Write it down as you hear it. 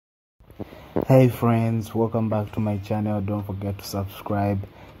Hey friends, welcome back to my channel. Don't forget to subscribe,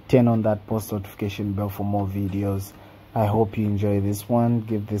 turn on that post notification bell for more videos. I hope you enjoy this one.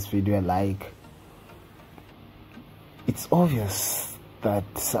 Give this video a like. It's obvious that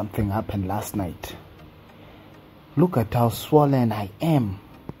something happened last night. Look at how swollen I am.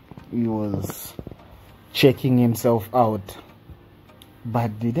 He was checking himself out.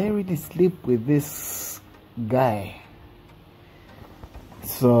 But did I really sleep with this guy?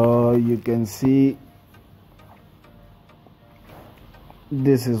 So you can see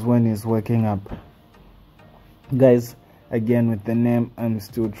this is when he's waking up. Guys, again with the name, I'm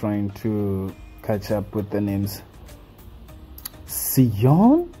still trying to catch up with the names.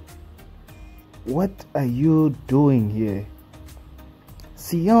 Sion? What are you doing here?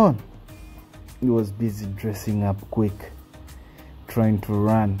 Sion! He was busy dressing up quick, trying to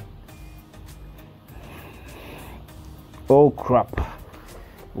run. Oh crap.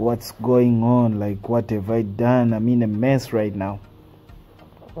 What's going on? Like, what have I done? I'm in a mess right now.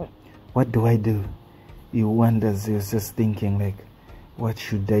 What do I do? He wonders. He was just thinking, like, what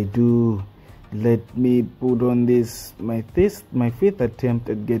should I do? Let me put on this. My fifth attempt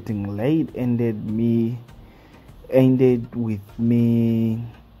at getting laid ended with me.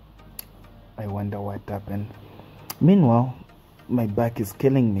 I wonder what happened. Meanwhile, my back is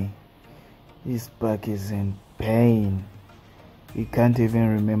killing me. His back is in pain. He can't even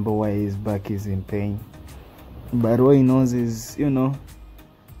remember why his back is in pain. But what he knows is,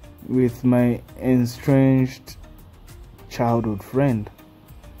 with my estranged childhood friend,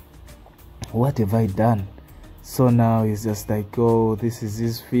 what have I done? So now he's just like, oh, this is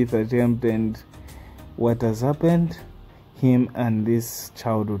his fifth attempt, and what has happened? Him and this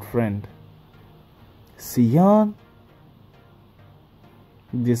childhood friend, Sion.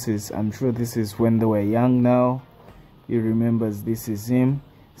 I'm sure this is when they were young now. He remembers this is him.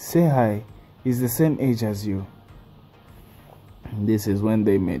 Say hi. He's the same age as you. This is when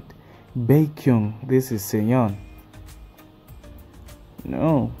they met. Baekhyun. This is Seyeon.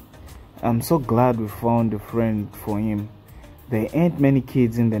 No. I'm so glad we found a friend for him. There ain't many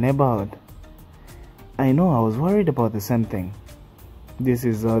kids in the neighborhood. I know, I was worried about the same thing. This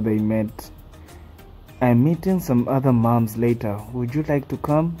is how they met. I'm meeting some other moms later. Would you like to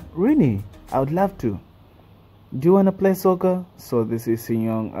come? Really? I would love to. Do you want to play soccer? So this is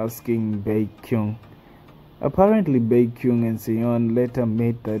Seyeon asking Baekhyun. Apparently Baekhyun and Seyeon later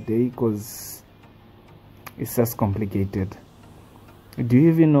met that day because it's just complicated. Do you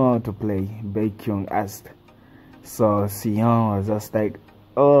even know how to play? Baekhyun asked. So Seyeon was just like,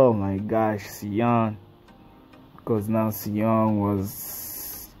 oh my gosh, Seyeon. Because now Seyeon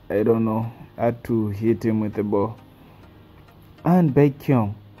was, I don't know, had to hit him with the ball. And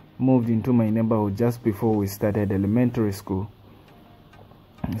Baekhyun moved into my neighborhood just before we started elementary school.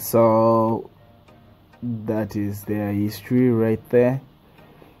 So that is their history right there.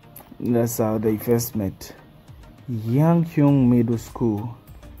 That's how they first met. Yanghyun Middle School.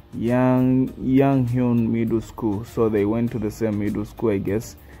 Yanghyun Middle School. So they went to the same middle school, I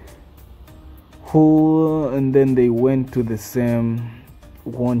guess. And then they went to the same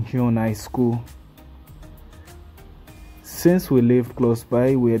Wonhyun High School. Since we lived close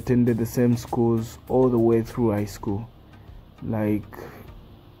by, we attended the same schools all the way through high school. Like,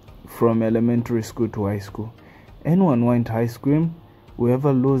 from elementary school to high school. Anyone want ice cream?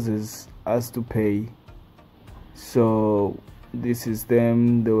 Whoever loses has to pay. So, this is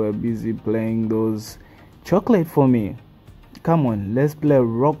them. They were busy playing those. Chocolate for me. Come on, let's play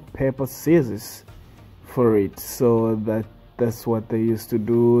rock, paper, scissors for it. So, that's what they used to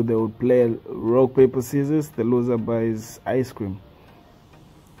do. They would play rock, paper, scissors. The loser buys ice cream.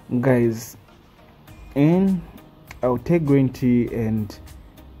 Guys, and I'll take green tea, and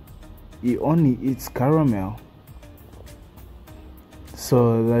he only eats caramel.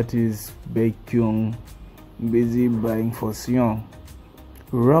 So that is Baekhyun busy buying for Seyeon.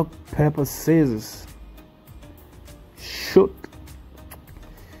 Rock, paper, scissors. Shoot.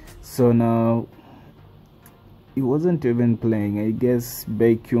 So now he wasn't even playing. I guess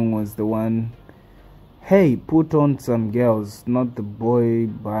Baekhyun was the one. Hey, put on some girls, not the boy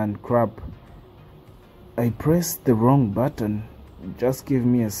band crap. I pressed the wrong button. Just give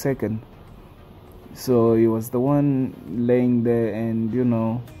me a second. So he was the one laying there, and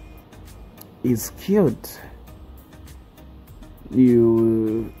it's cute.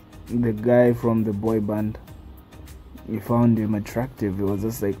 The guy from the boy band, he found him attractive. He was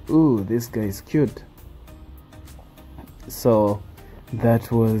just like, ooh, this guy is cute. So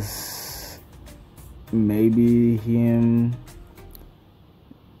that was maybe him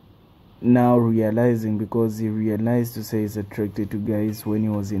now realizing, because he realized to say he's attracted to guys when he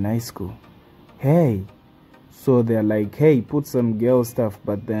was in high school. Hey. So they're like, hey, put some girl stuff,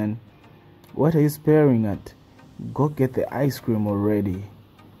 but then what are you staring at? Go get the ice cream already.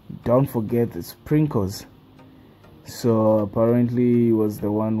 Don't forget the sprinkles. So apparently he was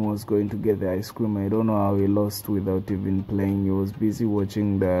the one who was going to get the ice cream. I don't know how he lost without even playing. He was busy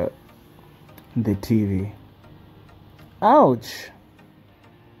watching the TV. Ouch!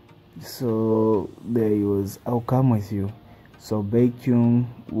 So there he was. I'll come with you. So Baekhyun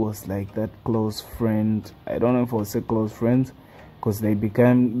was like that close friend. I don't know if I'll say close friends, because they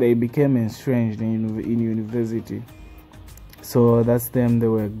became estranged in university. So that's them. They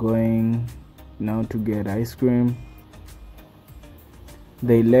were going now to get ice cream.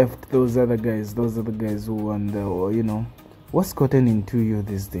 They left those other guys who wonder, what's gotten into you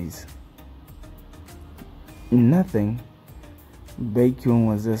these days? Nothing. Baekhyun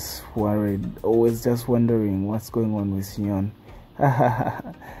was just worried, always just wondering what's going on with Yeon.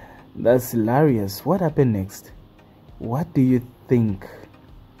 That's hilarious. What happened next? What do you think?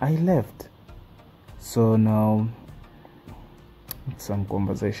 I left. So now some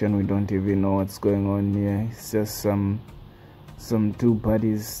conversation, we don't even know what's going on here. It's just some two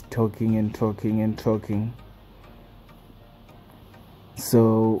buddies talking and talking and talking.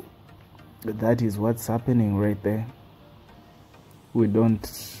 So that is what's happening right there. We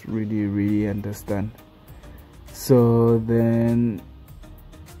don't really understand. So then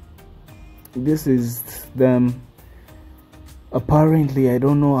this is them. Apparently, I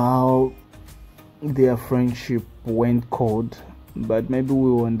don't know how their friendship went cold, but maybe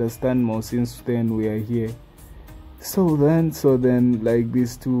we will understand more since then we are here. So then like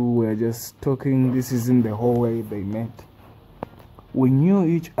these two were just talking. This is in the hallway they met. We knew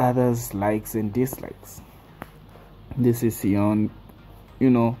each other's likes and dislikes. This is Yeon.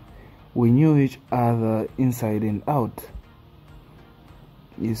 We knew each other inside and out.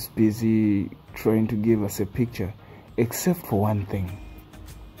 He's busy trying to give us a picture, except for one thing.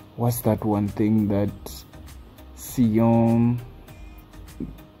 What's that one thing that Sion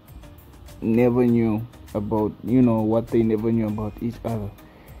never knew about? What they never knew about each other.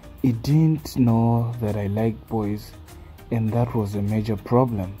 He didn't know that I like boys, and that was a major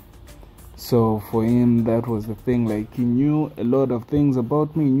problem. So for him, that was the thing. Like, he knew a lot of things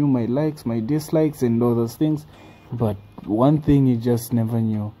about me. He knew my likes, my dislikes, and all those things. But one thing he just never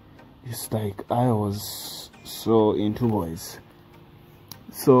knew is like I was so into boys.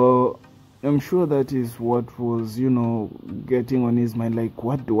 So I'm sure that is what was, getting on his mind. Like,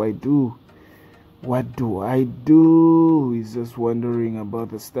 what do I do? What do I do? He's just wondering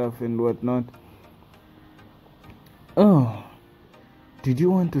about the stuff and whatnot. Oh. Did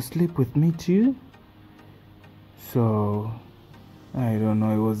you want to sleep with me too? So, I don't know,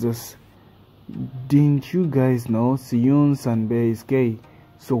 it was just, didn't you guys know Siyun Sanbei is gay?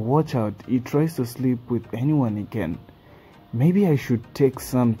 So watch out, he tries to sleep with anyone he can. Maybe I should take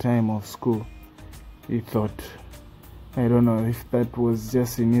some time off school, he thought. I don't know if that was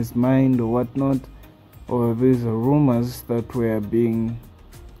just in his mind or whatnot, or these are rumors that were being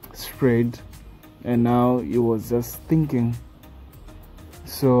spread, and now he was just thinking.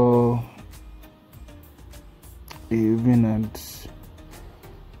 So he even had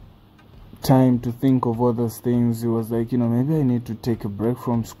time to think of other things. He was like, maybe I need to take a break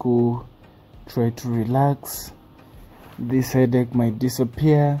from school, try to relax. This headache might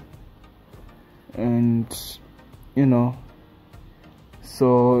disappear. And,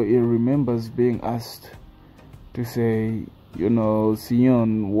 so he remembers being asked to say,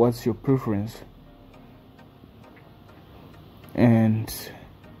 Sion, what's your preference? And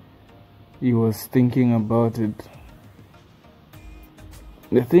he was thinking about it.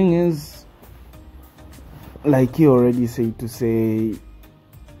 The thing is, like he already said, to say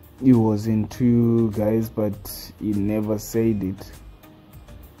he was into you guys, but he never said it.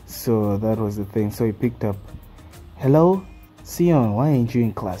 So that was the thing. So he picked up. Hello, Sion, why aren't you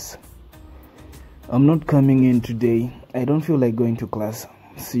in class? I'm not coming in today. I don't feel like going to class,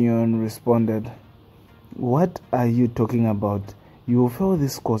 Sion responded. What are you talking about? You will fail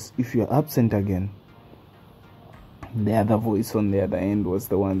this course if you are absent again. The other voice on the other end was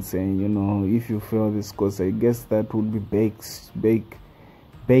the one saying, if you fail this course, I guess that would be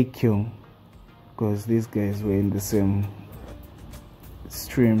Baekhyun, because these guys were in the same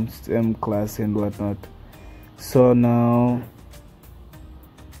stream, same class and whatnot. So now,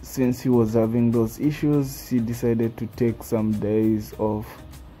 since he was having those issues, he decided to take some days off.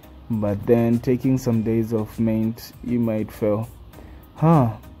 But then taking some days off meant he might fail.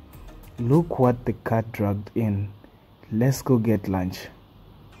 Look what the cat dragged in. Let's go get lunch.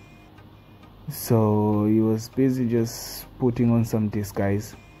 So he was busy just putting on some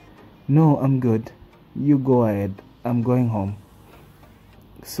disguise. No, I'm good. You go ahead. I'm going home.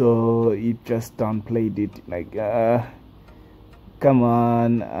 So it just downplayed it like, come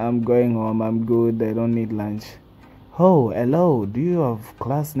on, I'm going home. I'm good. I don't need lunch. Oh, hello. Do you have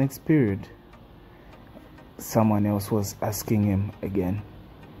class next period? Someone else was asking him again.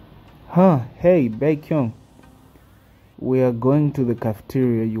 Huh, hey, Baekhyun. We are going to the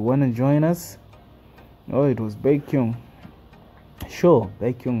cafeteria. You want to join us? Oh, it was Baekhyun. Sure,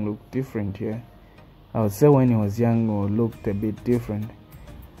 Baekhyun looked different here. I would say when he was young or looked a bit different.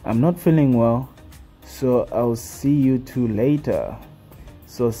 I'm not feeling well, so I'll see you two later.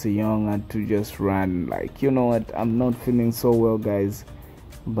 So Seyoung had to just run like, you know what, I'm not feeling so well, guys,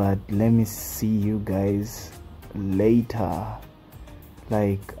 but let me see you guys later.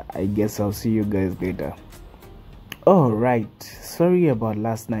 Like, I guess I'll see you guys later. Oh, right. Sorry about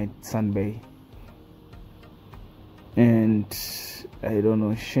last night, Sunbay. And I don't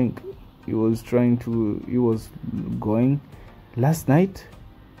know, Shink. He was going last night.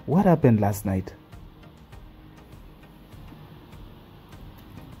 What happened last night?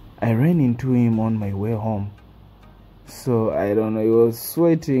 I ran into him on my way home. So I don't know, he was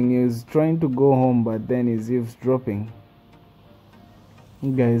sweating. He was trying to go home, but then he's eavesdropping.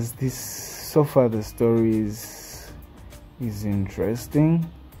 Guys, this so far the story is interesting.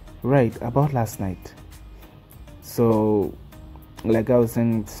 Right, about last night. So like I was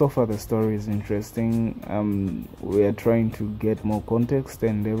saying, so far the story is interesting. We are trying to get more context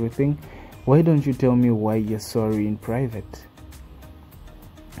and everything. Why don't you tell me why you're sorry in private?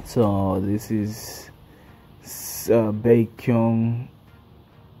 So this is Baekhyun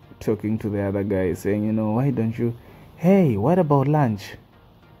talking to the other guy, saying, you know, why don't you, hey, what about lunch?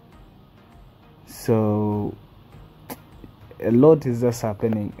 So a lot is just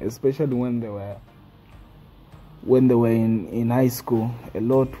happening, especially when they were in high school. A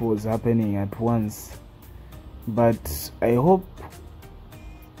lot was happening at once, but I hope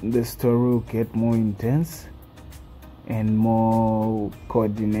the story will get more intense and more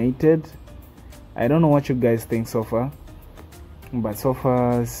coordinated. I don't know what you guys think so far, but so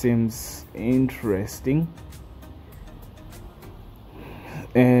far seems interesting,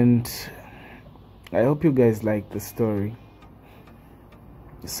 and I hope you guys like the story.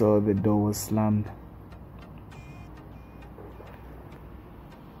 So the door was slammed.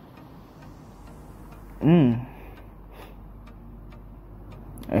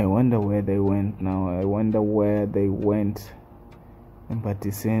 I wonder where they went now. I wonder where they went. But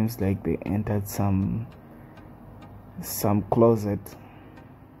it seems like they entered some closet.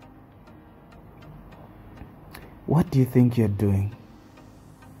 What do you think you're doing?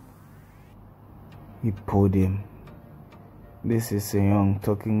 He pulled him. This is Seyoung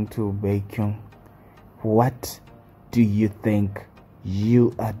talking to Baekhyun. What do you think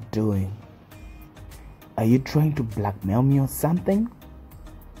you are doing? Are you trying to blackmail me or something?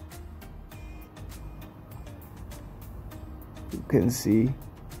 You can see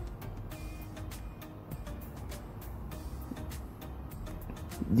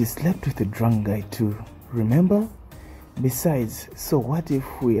you slept with a drunk guy too, remember? Besides, so what if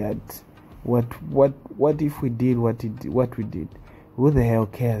we had what if we did what we did? Who the hell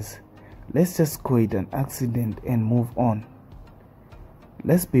cares? Let's just call it an accident and move on.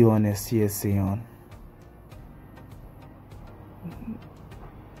 Let's be honest here, Seyoung.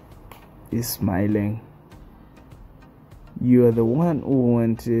 He's smiling. You are the one who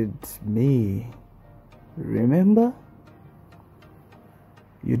wanted me, remember?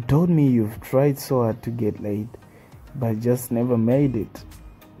 You told me you've tried so hard to get laid, but just never made it.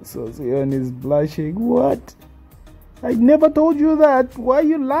 So Seyoung is blushing. What? I never told you that. Why are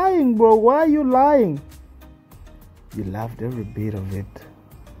you lying, bro? Why are you lying? You laughed every bit of it.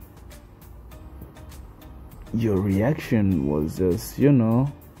 Your reaction was just, you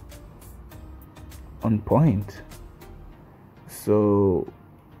know, on point. So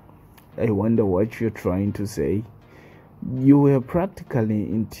I wonder what you're trying to say. You were practically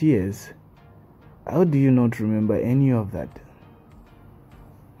in tears. How do you not remember any of that?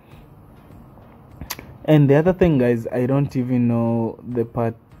 And the other thing, guys, I don't even know the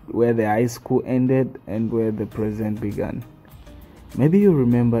part where the high school ended and where the present began. Maybe you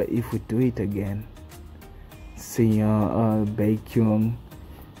remember if we do it again. Baekhyun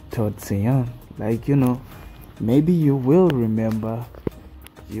told Seyoung, like, you know, maybe you will remember.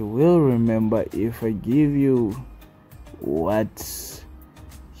 You will remember if I give you what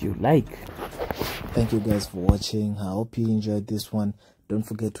you like. Thank you guys for watching. I hope you enjoyed this one. Don't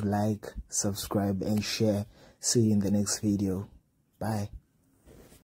forget to like, subscribe, and share. See you in the next video. Bye.